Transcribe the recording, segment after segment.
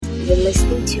You're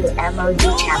listening to MOG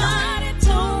Channel.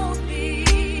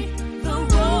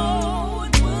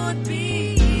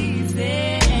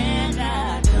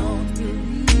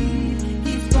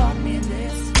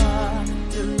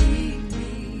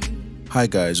 Hi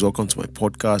guys, welcome to my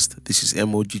podcast. This is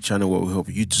MOG Channel, where we help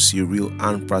you to see real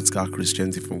and practical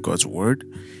Christianity from God's Word.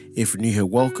 If you're new here,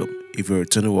 welcome. If you're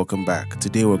returning, welcome back.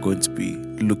 Today we're going to be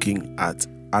looking at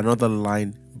another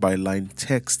line by line,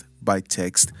 text by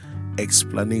text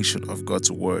explanation of God's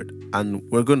Word. And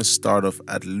we're going to start off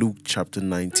at Luke chapter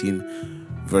 19,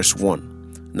 verse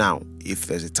 1. Now, if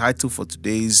there's a title for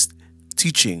today's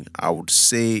teaching, I would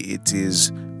say it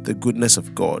is The Goodness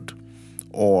of God,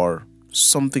 or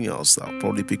something else that I'll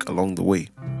probably pick along the way.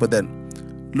 But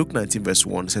then Luke 19 verse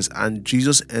 1 says, "And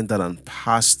Jesus entered and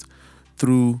passed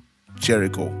through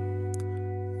Jericho."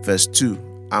 Verse 2,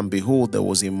 "And behold, there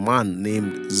was a man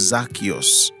named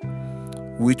Zacchaeus,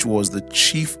 which was the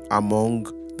chief among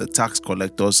the tax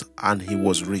collectors, and he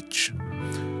was rich."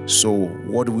 So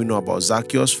what do we know about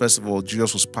Zacchaeus? First of all,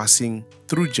 Jesus was passing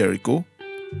through Jericho.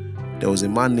 There was a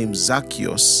man named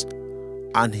Zacchaeus,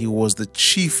 and he was the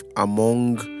chief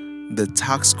among the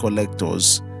tax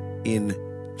collectors in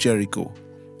Jericho,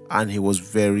 and he was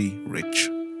very rich.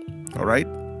 All right,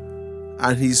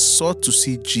 and he sought to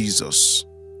see Jesus,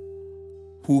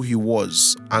 who he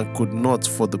was, and could not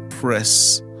for the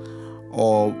press,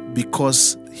 or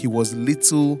because he was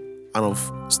little and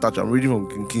of stature. I'm reading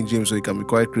from King James, so it can be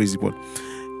quite crazy, but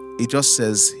it just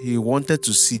says he wanted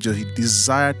to see Jesus. He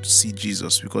desired to see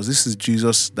Jesus, because this is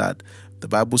Jesus that the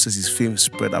Bible says his fame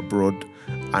spread abroad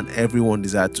and everyone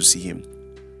desired to see him.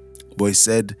 But he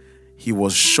said he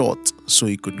was short, so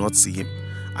he could not see him.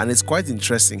 And it's quite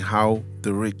interesting how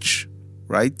the rich,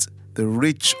 right? The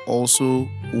rich also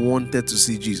wanted to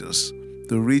see Jesus.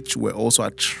 The rich were also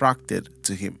attracted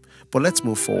to him. But let's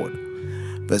move forward.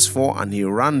 Verse 4, "And he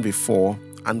ran before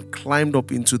and climbed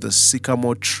up into the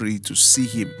sycamore tree to see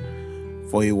him,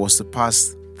 for he was to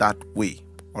pass that way."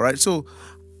 All right, so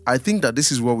I think that this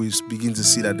is where we begin to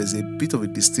see that there's a bit of a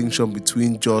distinction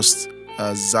between just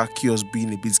Zacchaeus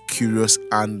being a bit curious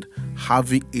and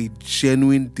having a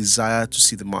genuine desire to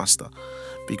see the master.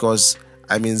 Because,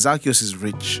 Zacchaeus is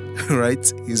rich,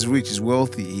 right? He's rich, he's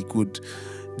wealthy, he could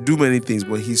do many things,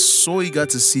 but he's so eager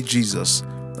to see Jesus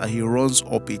that he runs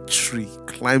up a tree,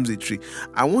 climbs a tree.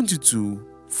 I want you to,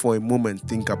 for a moment,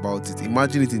 think about it.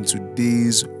 Imagine it in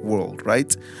today's world,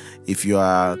 right? If you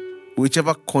are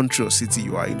whichever country or city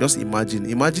you are in, just imagine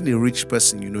a rich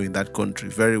person in that country,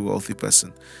 very wealthy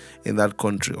person in that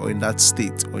country or in that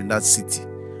state or in that city,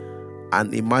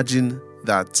 and imagine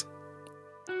that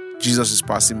Jesus is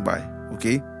passing by.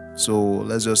 Okay, so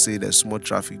let's just say there's small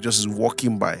traffic, just is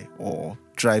walking by or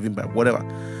driving by, whatever,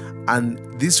 and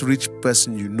this rich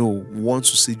person wants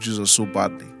to see Jesus so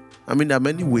badly. There are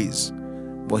many ways,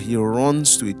 but he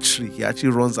runs to a tree. He actually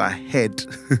runs ahead.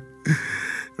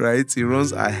 Right, he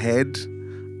runs ahead,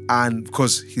 and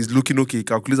because he's looking, he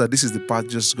calculates that this is the path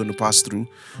just going to pass through,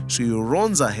 so he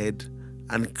runs ahead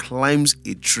and climbs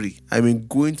a tree.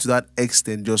 Going to that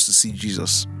extent just to see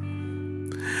Jesus.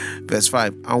 Verse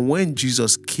 5, "And when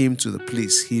Jesus came to the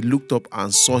place, he looked up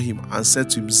and saw him and said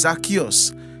to him,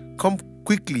 'Zacchaeus, come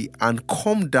quickly and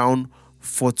come down,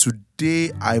 for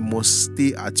today I must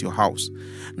stay at your house.'"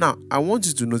 Now, I want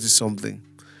you to notice something.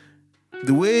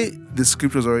 The way the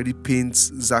scriptures already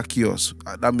paints Zacchaeus,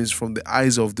 that means from the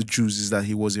eyes of the Jews, is that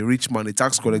he was a rich man, a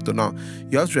tax collector. Now,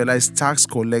 you have to realize tax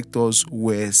collectors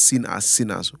were seen as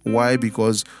sinners. Why?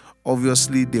 Because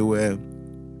obviously they were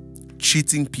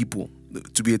cheating people.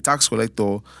 To be a tax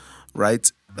collector,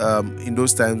 right, in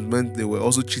those times meant they were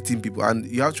also cheating people. And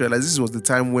you have to realize this was the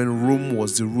time when Rome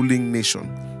was the ruling nation.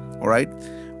 All right?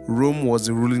 Rome was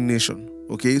the ruling nation.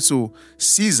 Okay, so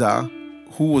Caesar,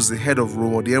 who was the head of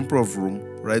Rome, or the emperor of Rome,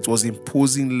 right, was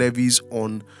imposing levies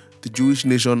on the Jewish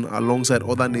nation alongside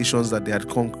other nations that they had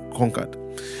conquered.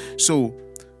 So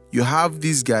you have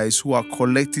these guys who are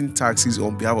collecting taxes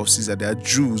on behalf of Caesar. They are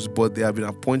Jews, but they have been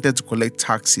appointed to collect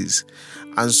taxes.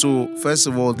 And so, first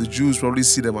of all, the Jews probably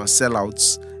see them as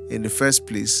sellouts in the first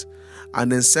place. And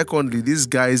then secondly, these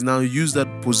guys now use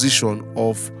that position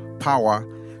of power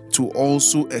to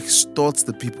also extort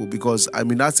the people, because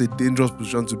that's a dangerous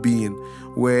position to be in,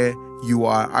 where you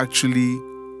are actually,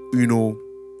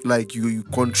 you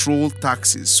control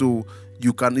taxes, so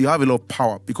you have a lot of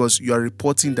power because you are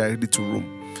reporting directly to Rome.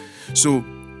 So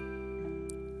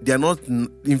they are not.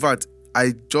 In fact,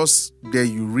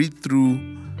 you read through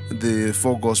the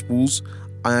 4 Gospels,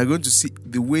 and you're going to see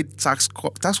the way tax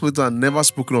collectors are never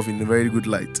spoken of in a very good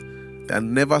light. They are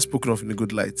never spoken of in a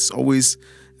good light. It's always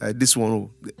this one.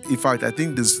 In fact, I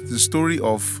think the story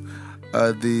of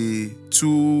the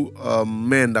two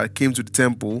men that came to the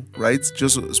temple, right?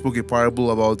 Just spoke a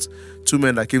parable about two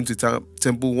men that came to the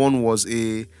temple. One was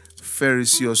a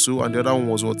Pharisee or so, and the other one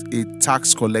was a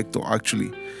tax collector,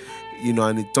 actually.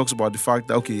 And it talks about the fact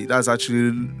that, that's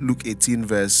actually Luke 18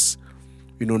 verse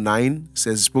 9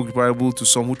 says, spoke a parable to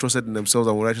some who trusted in themselves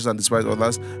and were righteous and despised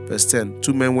others. Verse 10,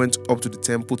 two men went up to the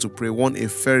temple to pray, one a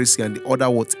Pharisee and the other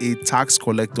was a tax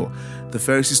collector. The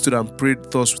Pharisee stood and prayed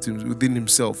thus within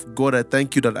himself, God, I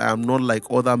thank you that I am not like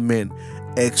other men,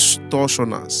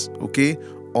 extortioners,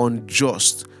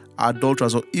 unjust,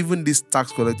 adulterers, or even this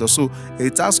tax collector. So a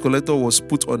tax collector was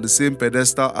put on the same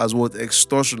pedestal as what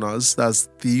extortioners, that's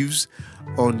thieves,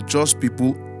 unjust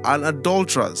people, and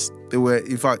adulterers. They were,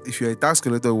 in fact, if you're a tax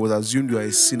collector, it was assumed you are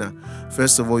a sinner.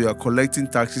 First of all, you are collecting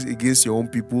taxes against your own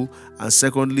people, and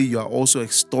secondly, you are also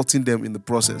extorting them in the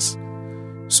process.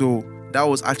 So that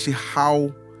was actually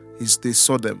how they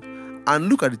saw them. And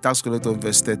look at the tax collector in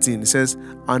verse 13. It says,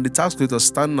 and the tax collector,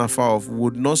 standing afar off,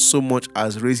 would not so much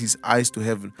as raise his eyes to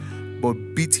heaven, but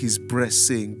beat his breast,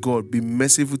 saying, God, be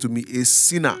merciful to me, a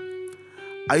sinner.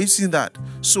 Are you seeing that?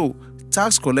 So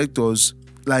tax collectors,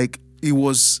 it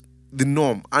was the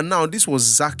norm. And now this was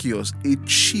Zacchaeus, a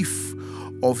chief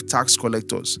of tax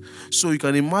collectors. So you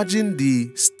can imagine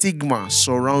the stigma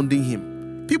surrounding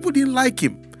him. People didn't like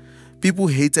him. People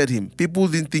hated him. People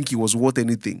didn't think he was worth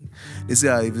anything. They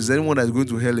say, if there's anyone that's going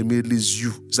to hell immediately, it's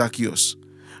you, Zacchaeus.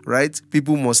 Right?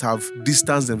 People must have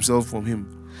distanced themselves from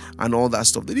him and all that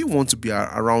stuff. They didn't want to be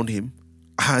around him.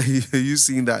 Are you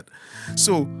seeing that?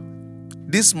 So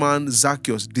this man,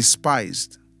 Zacchaeus,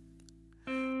 despised.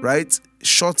 Right?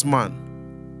 Short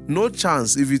man. No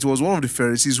chance. If it was one of the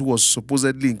Pharisees who was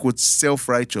supposedly, in quotes,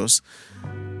 self-righteous,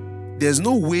 there's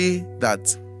no way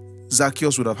that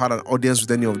Zacchaeus would have had an audience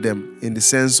with any of them, in the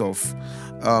sense of,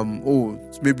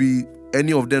 maybe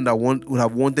any of them that would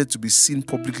have wanted to be seen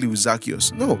publicly with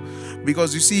Zacchaeus. No,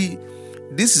 because you see,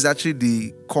 this is actually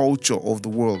the culture of the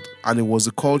world, and it was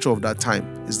the culture of that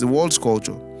time. It's the world's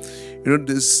culture.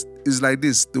 This is like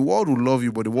this. The world will love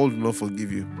you, but the world will not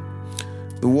forgive you.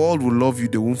 The world will love you,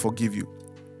 they won't forgive you.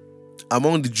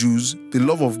 Among the Jews, the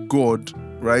love of God,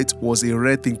 right, was a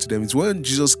rare thing to them. It's when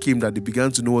Jesus came that they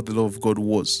began to know what the love of God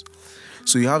was.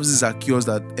 So you have this Zacchaeus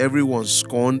that everyone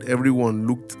scorned, everyone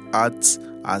looked at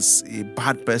as a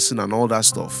bad person and all that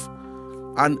stuff.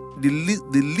 And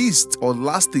the least or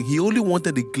last thing, he only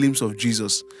wanted a glimpse of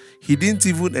Jesus. He didn't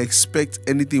even expect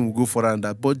anything would go further than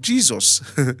that. But Jesus,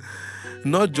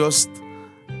 not just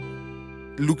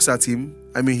looks at him.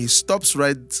 He stops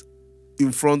right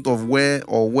in front of where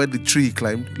the tree he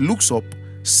climbed, looks up,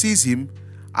 sees him,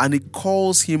 and he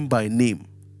calls him by name.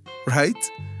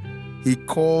 Right? He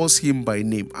calls him by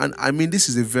name. And this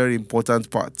is a very important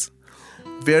part.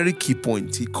 Very key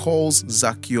point. He calls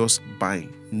Zacchaeus by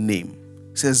name.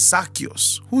 He says,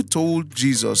 Zacchaeus. Who told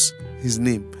Jesus his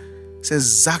name? He says,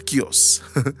 Zacchaeus.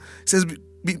 He says,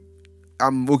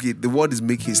 the word is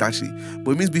make haste actually,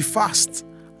 but it means be fast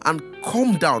and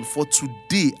come down, for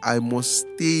today I must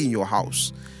stay in your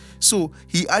house. So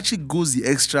he actually goes the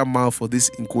extra mile for this,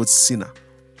 in quotes, sinner.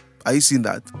 Are you seeing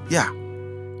that? Yeah.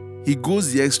 He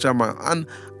goes the extra mile. And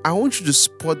I want you to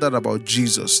spot that about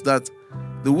Jesus, that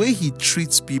the way he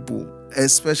treats people,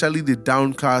 especially the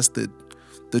downcast,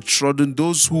 the trodden,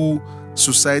 those who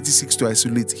society seeks to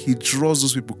isolate, he draws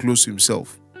those people close to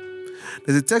himself.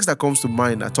 There's a text that comes to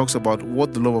mind that talks about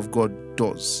what the love of God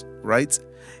does, right?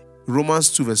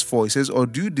 Romans 2 verse 4, it says, or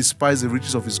do you despise the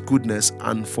riches of his goodness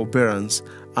and forbearance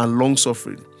and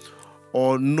long-suffering,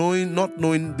 or not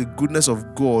knowing the goodness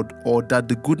of God, or that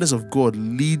the goodness of God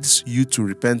leads you to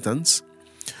repentance?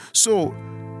 So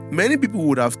many people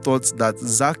would have thought that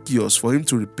Zacchaeus, for him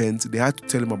to repent, they had to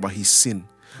tell him about his sin,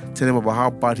 tell him about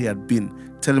how bad he had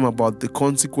been, tell him about the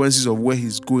consequences of where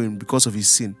he's going because of his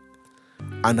sin,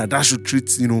 and that should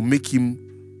make him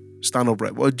stand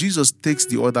upright. But Jesus takes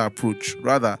the other approach.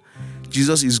 Rather,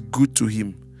 Jesus is good to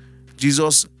him.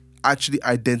 Jesus actually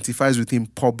identifies with him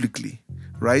publicly,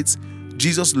 right?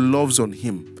 Jesus loves on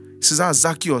him. He says,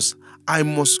 Zacchaeus, I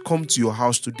must come to your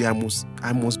house today.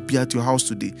 I must be at your house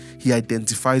today. He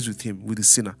identifies with him, with the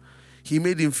sinner. He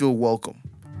made him feel welcome.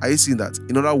 Are you seeing that?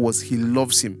 In other words, he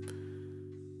loves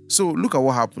him. So look at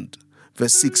what happened.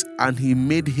 Verse 6, and he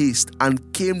made haste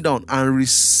and came down and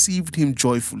received him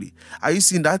joyfully. Are you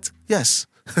seeing that? Yes.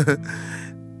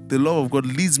 The love of God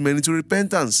leads many to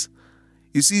repentance.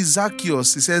 You see,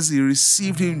 Zacchaeus, he says he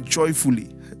received him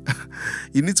joyfully.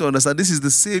 You need to understand, this is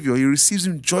the Savior. He receives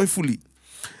him joyfully.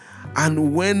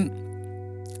 And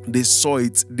when they saw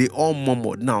it, they all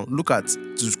murmured. Now, look at,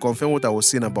 to confirm what I was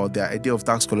saying about the idea of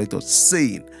tax collectors,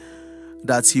 saying,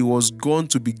 that he was gone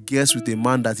to be guest with a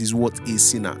man that is what? A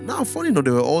sinner. Now, funny enough,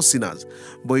 they were all sinners.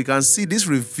 But you can see this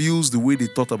reveals the way they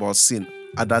thought about sin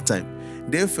at that time.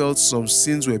 They felt some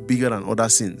sins were bigger than other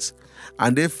sins.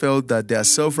 And they felt that their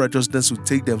self-righteousness would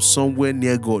take them somewhere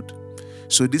near God.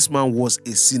 So this man was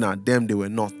a sinner, them they were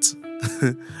not.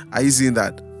 Are you seeing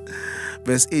that?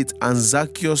 Verse 8, and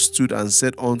Zacchaeus stood and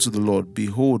said unto the Lord,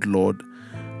 Behold, Lord,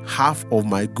 half of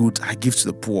my goods I give to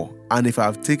the poor. And if I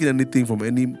have taken anything from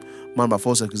any man by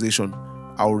false accusation,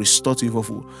 I will restore to him for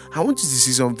full. I want you to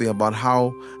see something about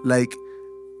how, like,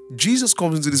 Jesus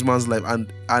comes into this man's life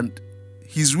and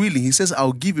he's willing. He says,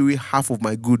 I'll give away half of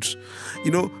my goods.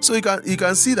 So you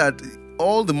can see that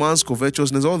all the man's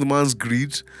covetousness, all the man's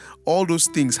greed, all those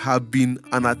things have been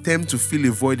an attempt to fill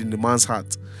a void in the man's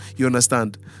heart. You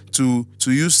understand? To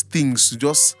use things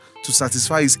to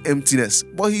satisfy his emptiness.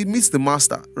 But he meets the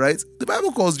master, right? The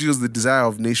Bible calls Jesus the desire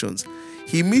of nations.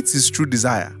 He meets his true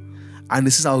desire. And he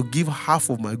says, I'll give half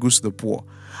of my goods to the poor.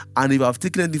 And if I've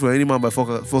taken anything from any man by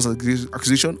false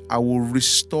accusation, I will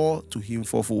restore to him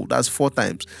fourfold. That's 4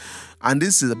 times. And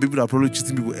this is the people that are probably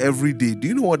cheating people every day. Do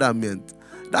you know what that meant?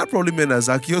 That probably meant that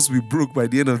Zacchaeus will be broke by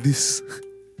the end of this.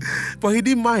 But he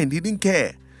didn't mind. He didn't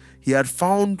care. He had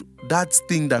found that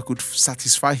thing that could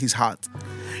satisfy his heart.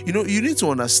 You need to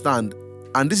understand,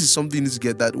 and this is something you need to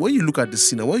get, that when you look at the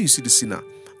sinner, when you see the sinner,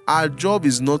 our job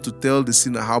is not to tell the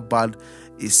sinner how bad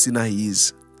a sinner he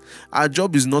is. Our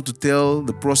job is not to tell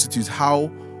the prostitute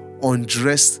how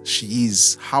undressed she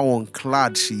is, how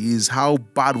unclad she is, how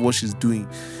bad what she's doing,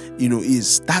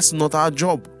 is. That's not our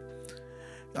job.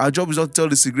 Our job is not to tell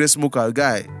the cigarette smoker,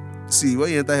 guy, see,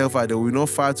 when you enter hellfire, there will be no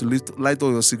fire to light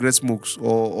all your cigarette smokes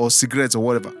or cigarettes or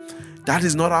whatever. That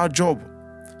is not our job.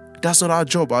 That's not our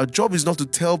job. Our job is not to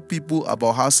tell people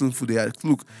about how sinful they are.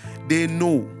 Look, they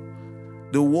know.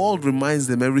 The world reminds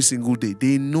them every single day.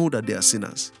 They know that they are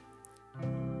sinners.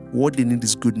 What they need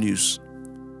is good news.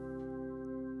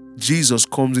 Jesus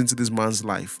comes into this man's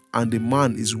life and the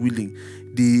man is willing.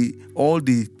 All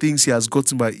the things he has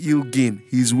gotten by ill gain,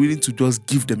 he is willing to just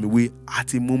give them away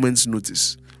at a moment's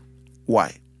notice.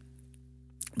 Why?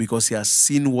 Because he has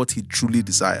seen what he truly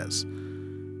desires.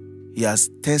 He has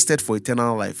tested for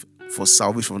eternal life, for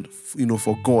salvation,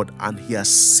 for God, and he has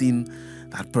seen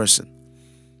that person.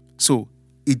 So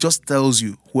it just tells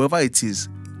you, whoever it is,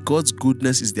 God's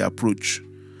goodness is the approach.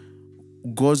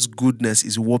 God's goodness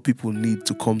is what people need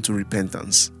to come to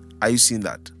repentance. Are you seeing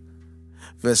that?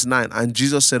 Verse 9, and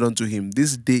Jesus said unto him,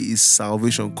 This day is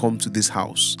salvation come to this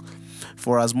house,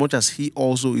 for as much as he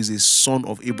also is a son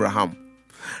of Abraham.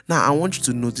 Now, I want you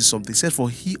to notice something. He said, for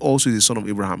he also is a son of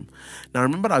Abraham. Now,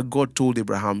 remember that God told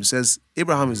Abraham, he says,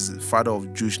 Abraham is the father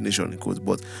of Jewish nation, in quotes,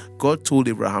 but God told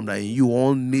Abraham that in you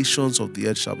all nations of the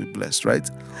earth shall be blessed, right?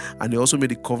 And he also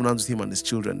made a covenant with him and his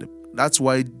children. That's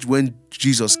why when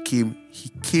Jesus came, he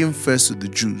came first to the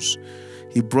Jews.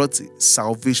 He brought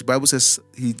salvation. The Bible says,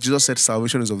 Jesus said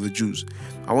salvation is of the Jews.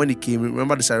 And when he came,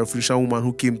 remember the Syrophoenician woman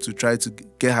who came to try to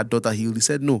get her daughter healed? He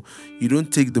said, no, you don't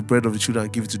take the bread of the children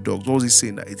and give it to dogs. What was he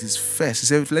saying? That it is first. He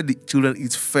said, let the children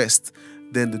eat first,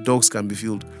 then the dogs can be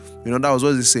filled. That was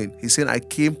what he's saying. He's saying, I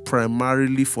came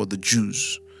primarily for the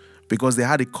Jews because they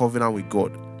had a covenant with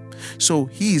God. So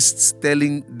he is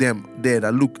telling them there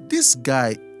that, look, this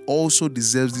guy also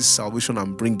deserves this salvation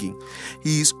I'm bringing.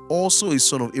 He is also a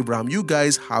son of Abraham. You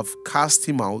guys have cast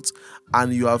him out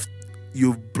and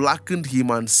you've blackened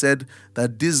him and said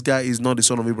that this guy is not the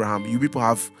son of Abraham. You people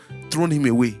have thrown him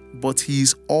away, but he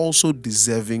is also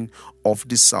deserving of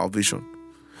this salvation.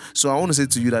 So I want to say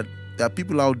to you that there are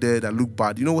people out there that look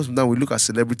bad. What, sometimes we look at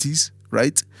celebrities,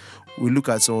 right? We look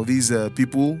at some of these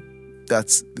people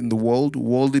that's in the world,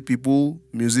 worldly people,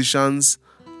 musicians,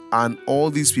 and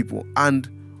all these people. And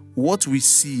what we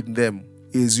see in them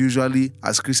is usually,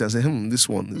 as Christians, say, this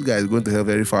guy is going to hell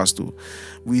very fast too.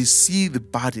 We see the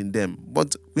bad in them,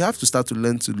 but we have to start to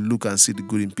learn to look and see the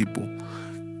good in people.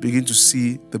 Begin to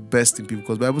see the best in people,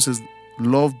 because the Bible says,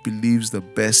 love believes the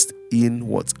best in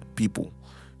what? People.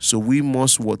 So we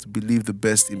must believe the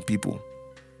best in people.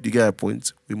 Do you get a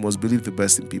point? We must believe the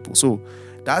best in people. So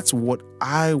that's what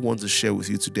I want to share with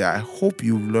you today. I hope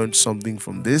you learned something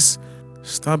from this.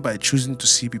 Start by choosing to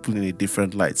see people in a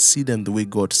different light. See them the way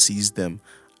God sees them.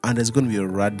 And there's going to be a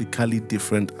radically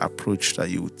different approach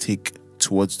that you will take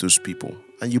towards those people.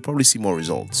 And you'll probably see more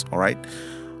results. All right?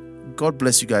 God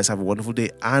bless you guys. Have a wonderful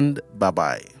day and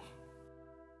bye-bye.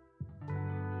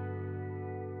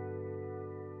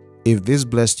 If this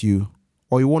blessed you,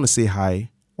 or you want to say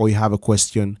hi, or you have a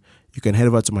question, you can head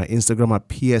over to my Instagram at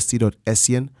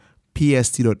pst.essien,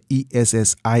 pst.essien.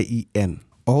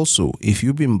 Also, if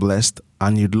you've been blessed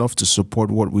and you'd love to support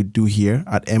what we do here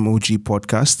at MOG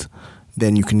Podcast,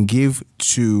 then you can give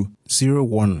to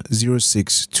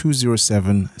 0106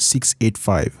 207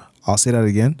 685. I'll say that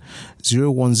again,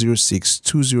 0106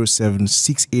 207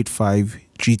 685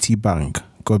 GT Bank.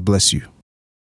 God bless you.